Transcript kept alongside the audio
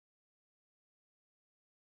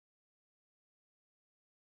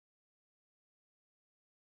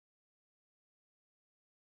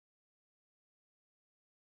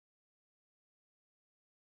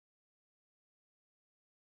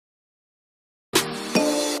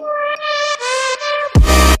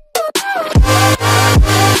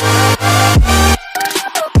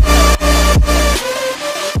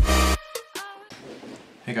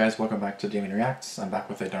to Damian Reacts. I'm back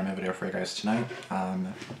with a Dhar Mann video for you guys tonight.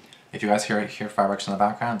 If you guys hear fireworks in the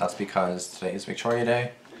background, that's because today is Victoria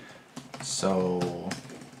Day. So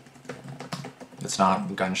it's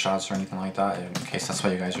not gunshots or anything like that, in case that's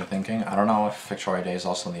what you guys are thinking. I don't know if Victoria Day is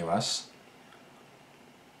also in the US.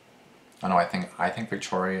 Oh no, I think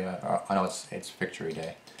Victoria, I know it's Victory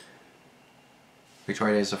Day.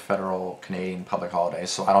 Victoria Day is a federal Canadian public holiday,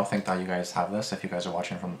 so I don't think that you guys have this if you guys are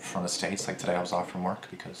watching from the States. Like today I was off from work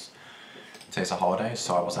because today's a holiday,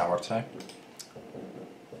 so I wasn't at work today.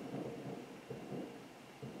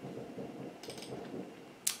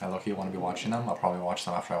 I low-key want to be watching them. I'll probably watch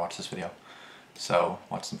them after I watch this video. So,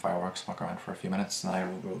 watch some fireworks, walk around for a few minutes, and then I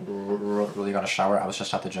really got a shower. I was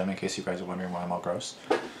just at the gym, in case you guys are wondering why I'm all gross.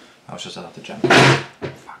 I was just at the gym.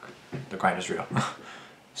 Fuck. The grind is real.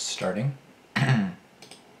 Starting. Okay,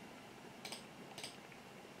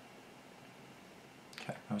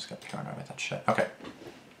 I always get paranoid with that shit. Okay.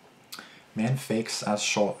 Man fakes as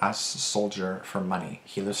soldier for money.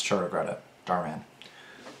 He lives to regret it. Dhar Mann.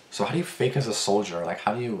 So how do you fake as a soldier? Like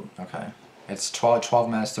how do you... Okay. It's 12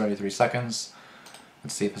 minutes 33 seconds.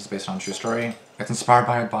 Let's see if this is based on a true story. It's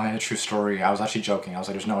inspired by a true story. I was actually joking. I was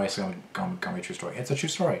like, there's no way it's gonna be a true story. It's a true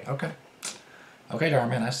story. Okay. Okay, Dhar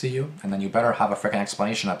Mann, I see you. And then you better have a freaking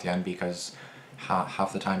explanation at the end because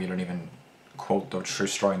half the time you don't even quote the true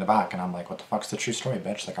story in the back. And I'm like, what the fuck's the true story,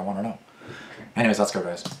 bitch? Like, I want to know. Anyways, let's go,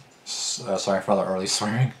 guys. Sorry for the early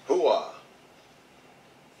swearing. Huh?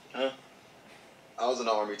 I was in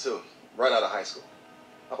the Army too, right out of high school.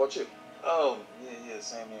 How about you? Oh, yeah,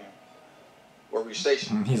 same here. Where were you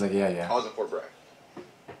stationed? He's like, yeah. I was in Fort Bragg.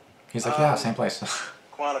 He's like, yeah, same place.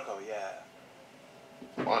 Quantico,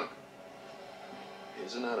 yeah. Quantico?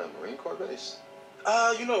 Isn't that a Marine Corps base?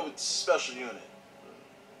 You know, it's special unit.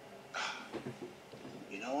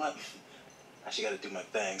 You know what? I actually gotta do my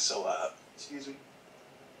thing, so, excuse me.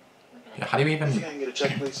 Yeah, how do you even... Can I get a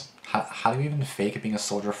check, please? How do you even fake being a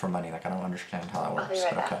soldier for money? Like, I don't understand how that works,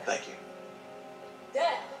 but okay. Thank you.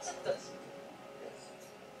 Dad, what's up with this?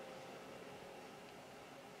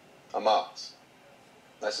 I'm Miles.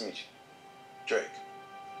 Nice to meet you. Drake.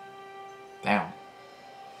 Damn.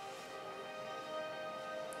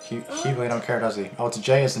 He really don't care, does he? Oh, it's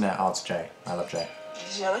Jay, isn't it? Oh, it's Jay. I love Jay.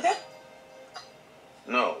 Did you know that?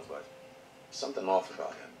 No, but something off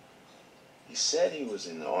about him. He said he was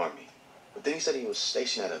in the Army, but then he said he was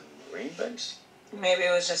stationed at a Marine base? Maybe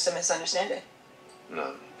it was just a misunderstanding.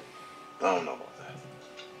 No, I don't know about that.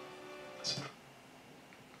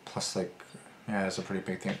 Plus, like, yeah, it's a pretty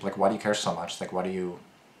big thing. Like, why do you care so much? Like, why do you...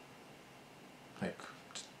 Like,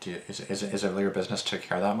 is it really your business to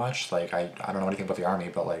care that much? Like, I don't know anything about the Army,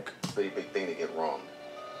 but like... Pretty big thing to get wrong.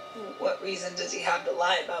 What reason does he have to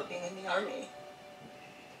lie about being in the Army?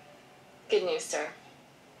 Good news, sir.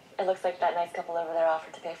 It looks like that nice couple over there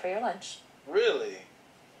offered to pay for your lunch. Really?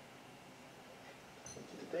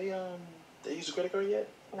 Did they use a credit card yet?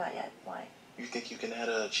 Not yet. Why? You think you can add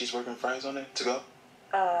a cheeseburger and fries on it to go?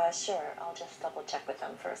 Sure. I'll just double check with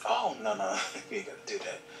them first. Oh, no. You ain't gotta do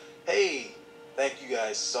that. Hey, thank you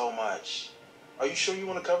guys so much. Are you sure you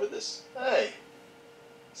want to cover this? Hey.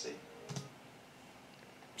 See?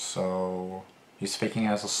 So, he's faking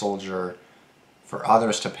as a soldier for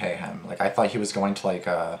others to pay him. Like, I thought he was going to, like,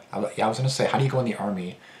 I was gonna say, how do you go in the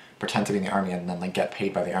Army, pretend to be in the Army, and then, like, get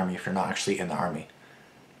paid by the Army if you're not actually in the Army?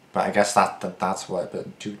 But I guess that's what,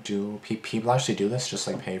 but do people actually do this? Just,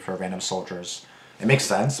 like, pay for random soldiers? It makes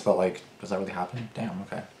sense, but, like, does that really happen? Damn,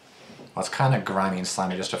 okay. Well, it's kind of grimy and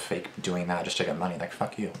slimy just to fake doing that just to get money. Like,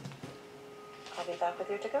 fuck you. I'll be back with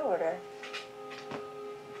your to-go order.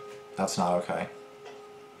 That's not okay.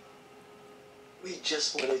 We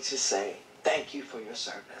just wanted to say thank you for your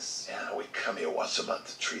service. Yeah, we come here once a month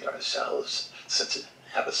to treat ourselves since it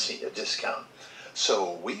have a senior discount.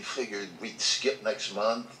 So we figured we'd skip next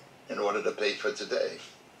month in order to pay for today.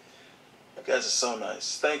 You guys are so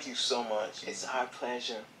nice. Thank you so much. It's our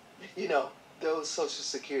pleasure. You know, those Social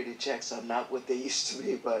Security checks are not what they used to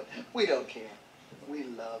be, but we don't care. We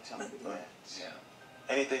love telling you that. Yeah.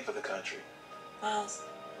 Anything for the country. Miles,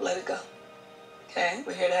 let it go. Okay,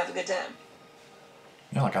 we're here to have a good time.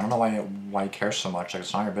 You know, like, I don't know why you care so much. Like,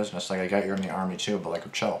 it's not your business. Like, I get you're in the Army too, but,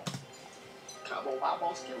 like, chill. Come on, I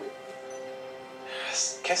won't do it.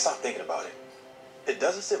 Can't stop thinking about it. It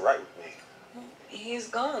doesn't sit right with me. He's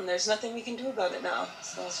gone. There's nothing we can do about it now.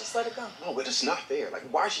 So let's just let it go. No, but it's not fair. Like,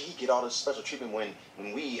 why should he get all this special treatment when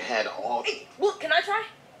we had all... Hey, look, can I try?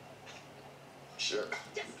 Sure.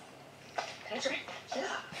 Yes. Can I try? Yeah.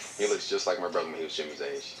 He looks just like my brother when he was Jimmy's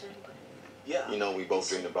age. Yeah. You know, we both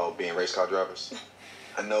dreamed about being race car drivers.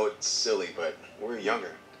 I know it's silly, but we're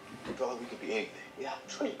younger. We felt like we could be anything. Yeah,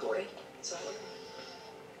 pretty great. So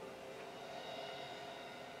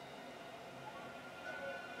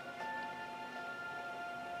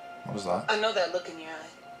What was that? I know that look in your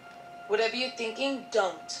eye. Whatever you're thinking,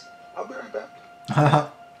 don't. I'll be right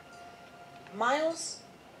back. Miles?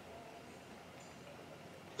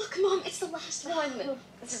 Look, Mom, it's the last one.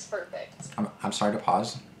 This is perfect. I'm sorry to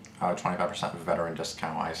pause. 25% veteran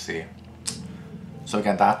discount, I see. So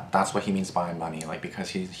again, that's what he means by money. Like, because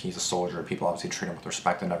he's a soldier, people obviously treat him with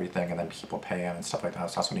respect and everything, and then people pay him and stuff like that.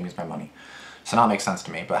 So that's what he means by money. So now it makes sense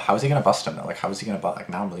to me. But how is he gonna bust him though? Like, how is he gonna bust? Like,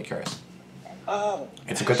 now I'm really curious.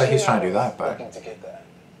 It's good that he's trying to do that, but. Looking to get that.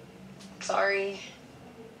 Sorry.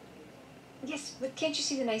 Yes, but can't you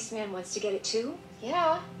see the nice man wants to get it too?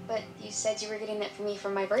 Yeah, but you said you were getting it for me for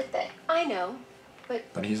my birthday. I know, but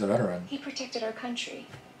He's a veteran. he protected our country.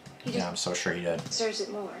 He Yeah, I'm so sure he did. deserves it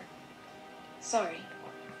more. Sorry.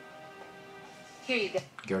 Here you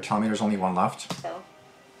You're telling me there's only one left? go.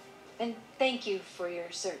 And thank you for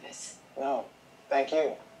your service. No, thank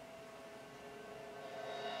you.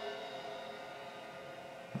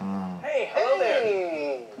 Hey, hello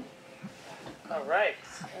there. All right.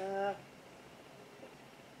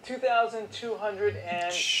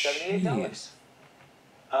 $2,278.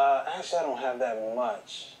 Actually, I don't have that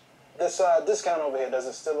much. This discount over here, does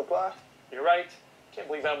it still apply? You're right. Can't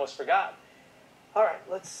believe I almost forgot. All right,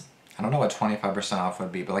 let's. I don't know what 25% off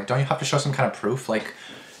would be, but like, don't you have to show some kind of proof? Like,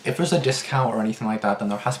 if there's a discount or anything like that, then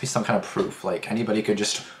there has to be some kind of proof. Like, anybody could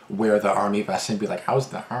just wear the army vest and be like, how's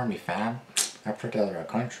the army, fam? I protected our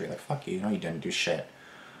country. Like, fuck you. You know you didn't do shit.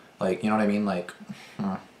 Like, you know what I mean? Like,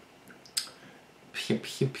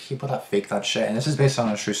 people that fake that shit, and this is based on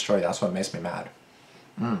a true story. That's what makes me mad.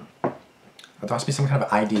 There has to be some kind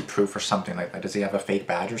of ID proof or something. Like does he have a fake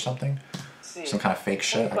badge or something? Some kind of fake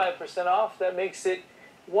shit? 25% off. That makes it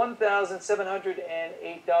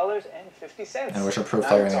 $1,708.50. And where's your proof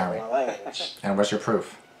that you're in the army? And where's your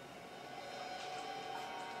proof?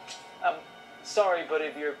 I'm sorry, but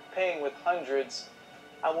if you're paying with hundreds,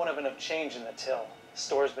 I won't have enough change in the till.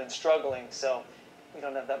 Store's been struggling, so we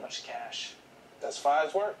don't have that much cash. Does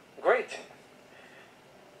Fives work? Great.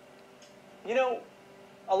 You know,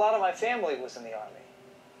 a lot of my family was in the army.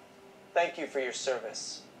 Thank you for your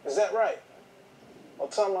service. Is that right? Well,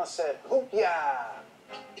 tell them I said, hoo-yah.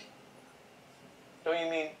 Don't you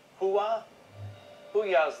mean hoo-ah?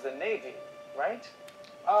 Hoo-yah's the Navy, right?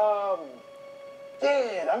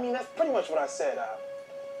 Yeah, I mean, that's pretty much what I said.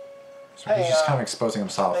 So he's just kind of exposing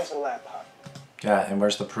himself. Thanks for the laptop. Yeah, and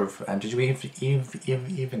where's the proof? And did you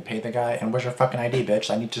even pay the guy? And where's your fucking ID, bitch?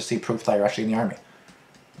 I need to see proof that you're actually in the army.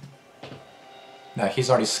 No, he's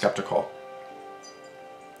already skeptical.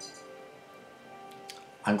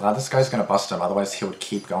 I'm glad this guy's gonna bust him, otherwise he would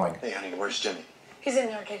keep going. Hey, honey, where's Jimmy? He's in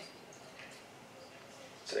the arcade.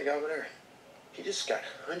 So they got over there. He just got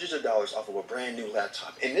hundreds of dollars off of a brand new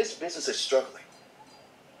laptop, and this business is struggling.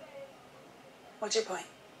 What's your point?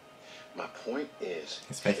 My point is,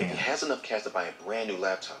 He's if faking he it. has enough cash to buy a brand new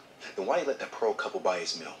laptop, then why do you let that pro couple buy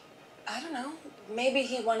his meal? I don't know. Maybe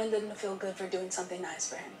he wanted them to feel good for doing something nice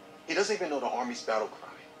for him. He doesn't even know the Army's battle cry.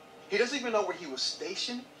 He doesn't even know where he was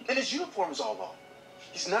stationed, and his uniform is all off.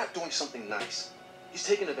 He's not doing something nice. He's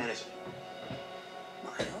taking advantage of it.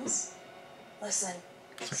 Miles, listen.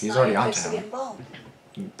 So he's already onto to him. get involved.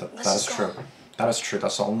 That Let's is just true. go. That is true.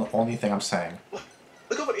 That's the only thing I'm saying.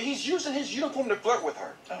 Look over there. He's using his uniform to flirt with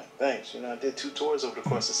her. Oh, thanks. You know, I did 2 tours over the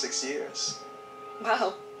course of 6 years.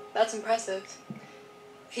 Wow, that's impressive.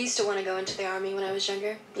 I used to want to go into the army when I was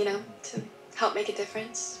younger, you know, to help make a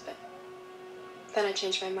difference, but then I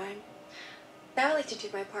changed my mind. Now I like to do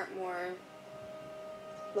my part more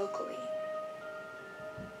locally.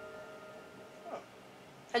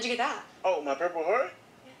 How'd you get that? Oh, my Purple Heart?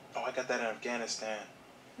 Oh, I got that in Afghanistan.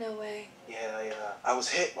 No way. Yeah, I was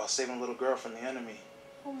hit while saving a little girl from the enemy.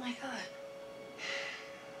 Oh my god.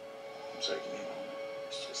 I'm sorry, give me a moment.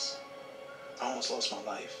 It's just, I almost lost my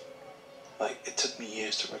life. Like, it took me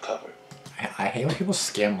years to recover. I hate when people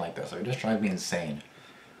scam like this. It just drives me insane.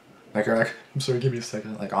 Like, you're like, I'm sorry, give me a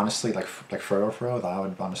second. Like, honestly, like for real, that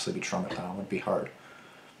would honestly be traumatic. That would be hard.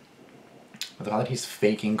 But the fact that he's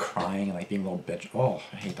faking, crying, and like being a little bitch. Oh,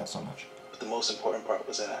 I hate that so much. But the most important part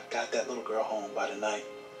was that I got that little girl home by the night.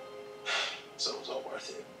 So it was all worth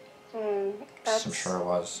it. That's I'm sure it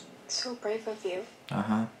was. so brave of you.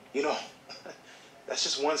 Uh-huh. You know, that's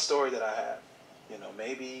just one story that I have. You know,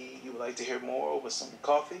 maybe you would like to hear more over some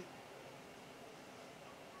coffee?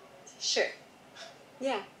 Sure.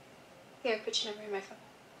 Yeah. Here, put your number in my phone.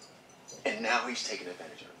 And now he's taking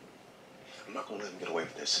advantage of it. I'm not going to let him get away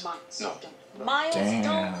with this. Miles, No. don't. Miles, don't.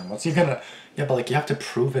 Damn. What's he gonna? Yeah, but like you have to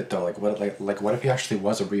prove it though. Like what if he actually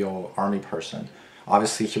was a real army person?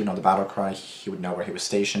 Obviously, he would know the battle cry. He would know where he was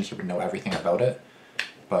stationed. He would know everything about it.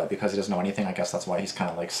 but because he doesn't know anything, I guess that's why he's kind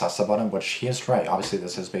of like sus about him, which he is right. Obviously,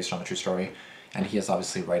 this is based on a true story, and he is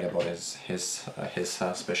obviously right about his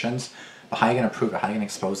suspicions. But how are you gonna prove it? How are you gonna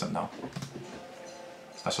expose him, though?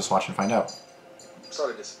 Let's just watch and find out.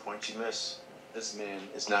 Sorry to disappoint you, miss. This man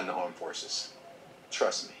is not in the armed forces.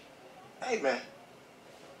 Trust me. Hey, man.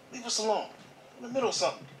 Leave us alone. In the middle of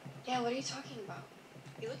something. Yeah, what are you talking about?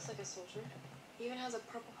 He looks like a soldier. He even has a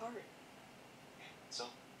purple heart. So,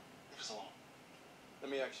 leave us alone. Let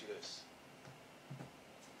me ask you this.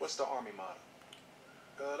 What's the Army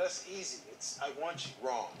motto? That's easy. It's, I want you.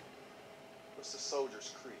 Wrong. What's the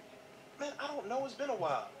soldier's creed? Man, I don't know. It's been a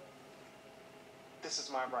while. This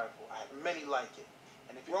is my rifle. I have many like it.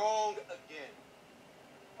 And if Wrong again.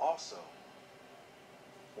 Also,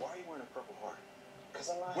 why are you wearing a purple heart? Because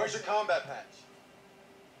I'm not... Where's your combat patch?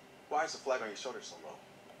 Why is the flag on your shoulder so low?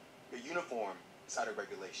 Your uniform is out of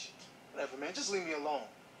regulation. Whatever, man. Just leave me alone.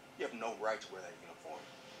 You have no right to wear that uniform.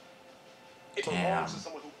 It Damn. belongs to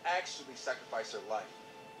someone who actually sacrificed their life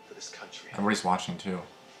for this country. Everybody's watching too.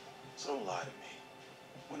 So don't lie to me.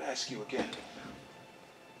 I want to ask you again.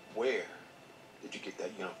 Where did you get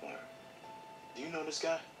that uniform? Do you know this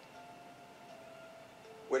guy?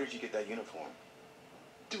 Where did you get that uniform?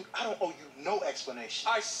 Dude, I don't owe you no explanation.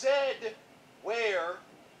 I said, where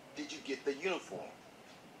did you get the uniform?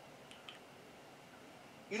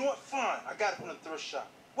 You know what? Fine. I got it from the thrift shop.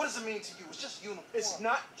 What does it mean to you? It's just uniform. It's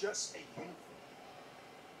not just a uniform.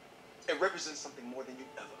 It represents something more than you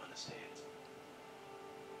ever understand.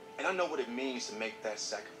 And I know what it means to make that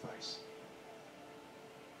sacrifice.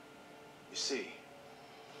 You see,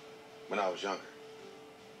 when I was younger,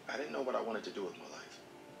 I didn't know what I wanted to do with my life.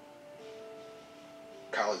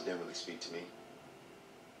 College didn't really speak to me,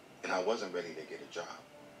 and I wasn't ready to get a job.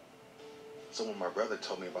 So when my brother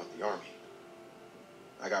told me about the Army,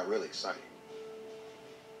 I got really excited.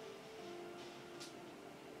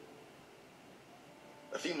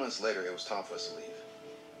 A few months later, it was time for us to leave.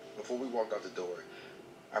 Before we walked out the door,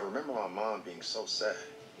 I remember my mom being so sad.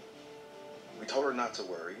 We told her not to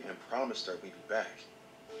worry and promised her we'd be back.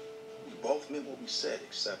 We both meant what we said,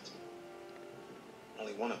 except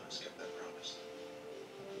only one of us kept that promise.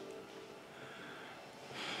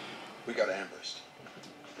 We got ambushed.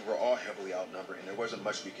 We were all heavily outnumbered, and there wasn't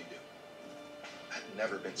much we could do. I'd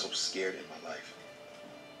never been so scared in my life.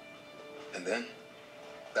 And then,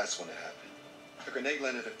 that's when it happened. The grenade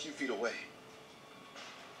landed a few feet away.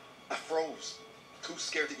 I froze, too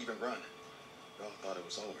scared to even run. We all thought it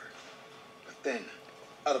was over. But then,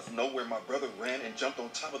 out of nowhere, my brother ran and jumped on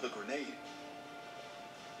top of the grenade.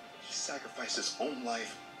 He sacrificed his own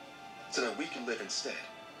life so that we can live instead.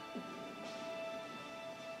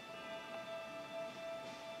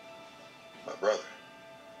 My brother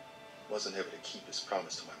wasn't able to keep his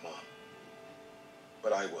promise to my mom.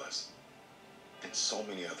 But I was, and so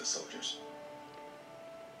many other soldiers.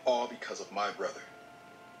 All because of my brother.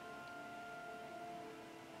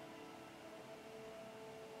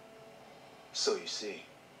 So you see,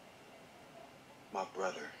 my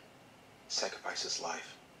brother sacrificed his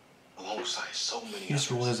life alongside so many He just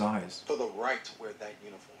rolled his eyes. for the right to wear that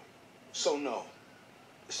uniform. So no,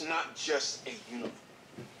 it's not just a uniform.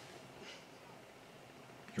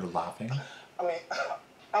 You're laughing? I mean,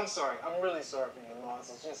 I'm sorry. I'm really sorry for your loss.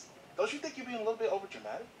 It's just, don't you think you're being a little bit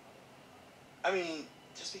overdramatic? I mean,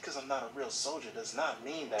 just because I'm not a real soldier does not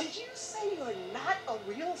mean that... Did you say you're not a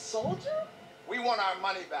real soldier? We want our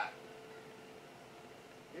money back.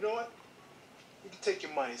 You know what? You can take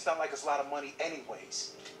your money. It's not like it's a lot of money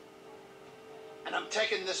anyways. And I'm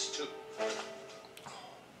taking this too.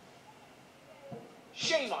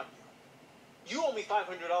 Shame on you. You owe me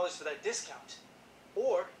 $500 for that discount.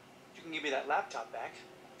 Or you can give me that laptop back.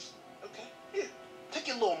 Okay? Here, take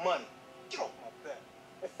your little money. Get off my back.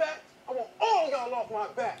 In fact, I want all y'all off my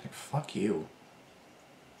back. Fuck you.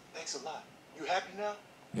 Thanks a lot. You happy now?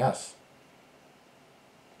 Yes.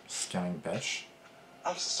 Scamming bitch.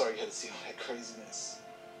 I'm so sorry you had to see all that craziness.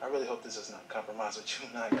 I really hope this does not compromise what you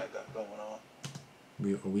and I got going on.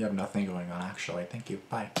 We have nothing going on, actually. Thank you.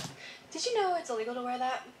 Bye. Did you know it's illegal to wear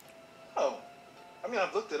that? Oh, I mean,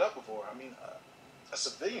 I've looked it up before. I mean, a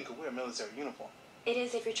civilian could wear a military uniform. It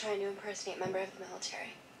is if you're trying to impersonate a member of the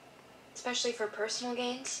military. Especially for personal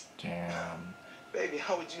gains. Damn. Baby,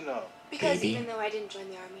 how would you know? Because Baby. even though I didn't join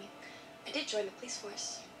the army, I did join the police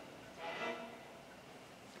force.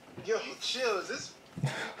 Yo, chill. Is this...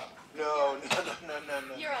 No.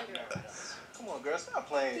 You're under arrest. Come on, girl. Stop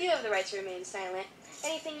playing. You have the right to remain silent.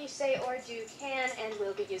 Anything you say or do can and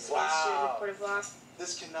will be used against you in the court of law.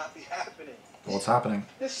 This cannot be happening. What's happening?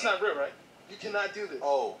 This is not real, right? You cannot do this.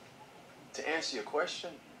 Oh, to answer your question,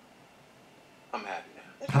 I'm happy now.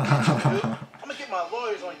 I'm gonna get my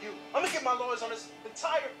lawyers on you. I'm gonna get my lawyers on this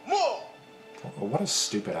entire mall. What a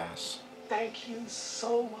stupid ass. Thank you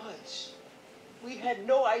so much. We had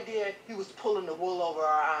no idea he was pulling the wool over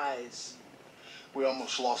our eyes. We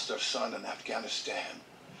almost lost our son in Afghanistan.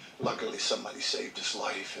 Luckily, somebody saved his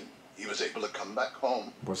life, and he was able to come back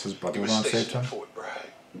home. Was his He brother was the one saved stationed him? at Fort Bragg.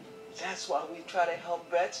 That's why we try to help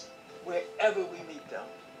vets wherever we meet them.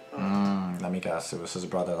 Let me guess. It was his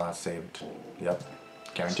brother that saved. Yep. So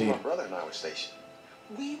Guaranteed. my brother and I were stationed.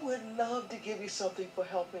 We would love to give you something for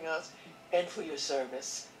helping us and for your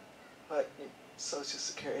service. But Social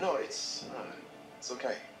Security... No, it's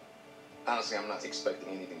okay. Honestly, I'm not expecting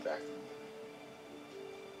anything back from you.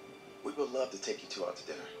 We would love to take you two out to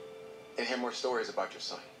dinner and hear more stories about your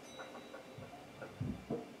son.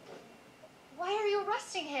 Why are you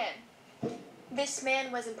arresting him? This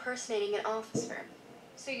man was impersonating an officer.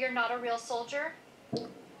 So you're not a real soldier?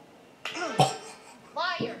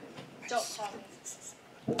 Liar! Don't call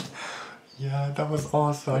me. Yeah, that was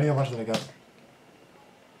awesome. I need to watch that again.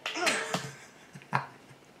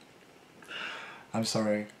 I'm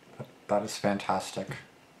sorry. That is fantastic.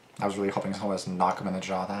 I was really hoping someone was knock him in the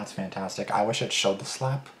jaw. That's fantastic. I wish it showed the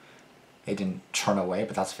slap. It didn't turn away,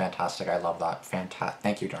 but that's fantastic. I love that.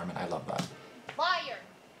 Thank you, Dhar Mann. I love that. Liar!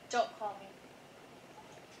 Don't call me.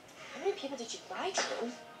 How many people did you lie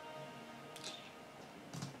to?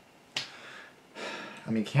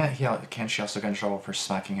 I mean, can't she also get in trouble for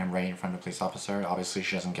smacking him right in front of a police officer? Obviously,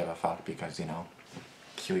 she doesn't give a fuck because, you know,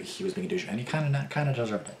 he was being a douche, and he kind of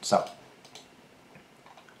deserved it. So,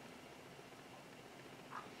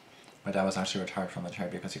 my dad was actually retired from the military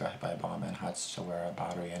because he got hit by a bomb and had to wear a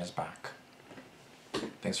battery in his back.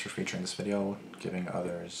 Thanks for featuring this video, giving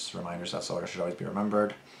others reminders that soldiers should always be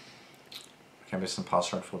remembered. I can't be some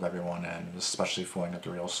imposter and fooled everyone, and especially fooling at the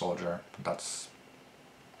real soldier. That's...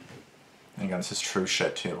 And again, this is true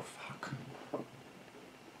shit too. Fuck.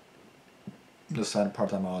 The sad part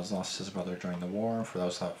that Miles lost his brother during the war. For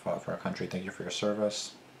those that fought for our country, thank you for your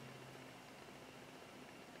service.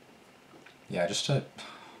 Yeah, just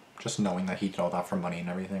knowing that he did all that for money and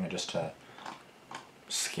everything, and just to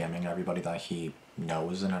scamming everybody that he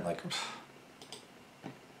knows, and it, like,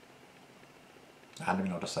 I don't even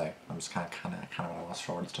know what to say. I'm just kind of at a loss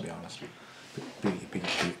for words, to be honest.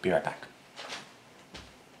 Be right back.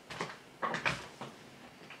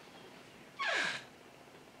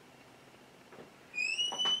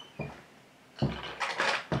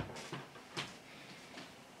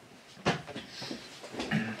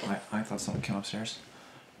 I thought someone came upstairs.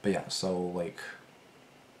 But yeah, so, like,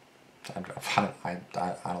 I'm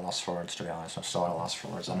at a loss for words, to be honest. I'm still at a loss for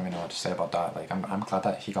words. I don't even know what to say about that. Like, I'm glad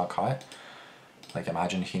that he got caught. Like,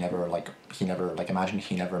 imagine he never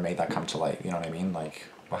made that come to light. You know what I mean? Like,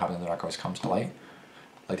 what happens in the dark always comes to light.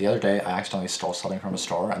 Like, the other day, I accidentally stole something from a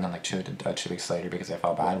store, and then, like, two weeks later, because I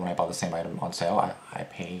felt bad, when I bought the same item on sale, I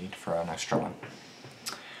paid for an extra one.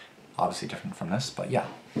 Obviously different from this, but yeah.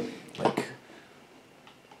 Like,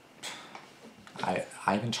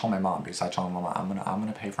 I even told my mom, because I told my mom, I'm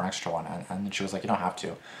gonna pay for an extra one, and then she was like, you don't have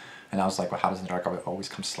to. And I was like, what happens in the dark always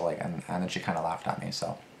comes to light, and then she kind of laughed at me,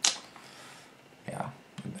 so, yeah.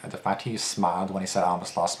 The fact he smiled when he said I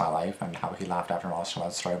almost lost my life, and how he laughed after all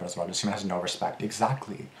that story about his brother, this man has no respect.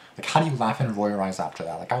 Exactly. Like, how do you laugh and roll your eyes after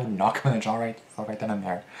that? Like, I would knock him in the jaw right then and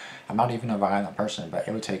there. I'm not even a violent person, but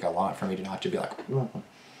it would take a lot for me to not to be like,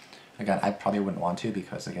 again, I probably wouldn't want to,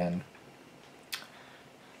 because, again,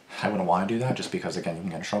 I wouldn't want to do that, just because, again, you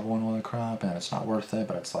can get in trouble and all that crap, and it's not worth it.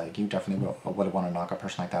 But it's like, you definitely would want to knock a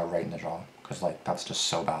person like that right in the jaw, because, like, that's just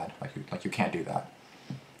so bad. Like you can't do that.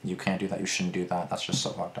 You can't do that. You shouldn't do that. That's just so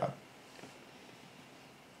fucked up.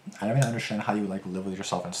 I don't even understand how you, like, live with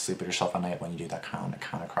yourself and sleep with yourself at night when you do that kind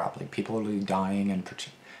of crap. Like, people are literally dying and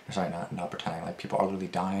not pretending. Like, people are literally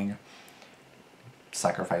dying,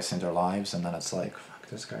 sacrificing their lives, and then it's like,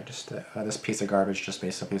 this guy just this piece of garbage just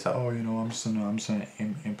basically said, oh, you know, I'm just gonna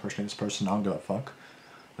impersonate this person. I don't give a fuck.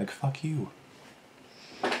 Like, fuck you.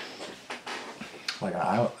 Like,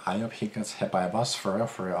 I hope he gets hit by a bus, for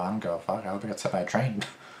real. I don't give a fuck. I hope he gets hit by a train.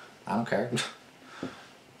 I don't care.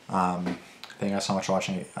 Thank you guys so much for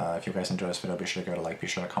watching. If you guys enjoyed this video, be sure to give it a like, be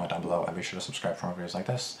sure to comment down below, and be sure to subscribe for more videos like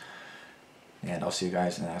this. And I'll see you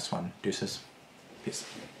guys in the next one. Deuces. Peace.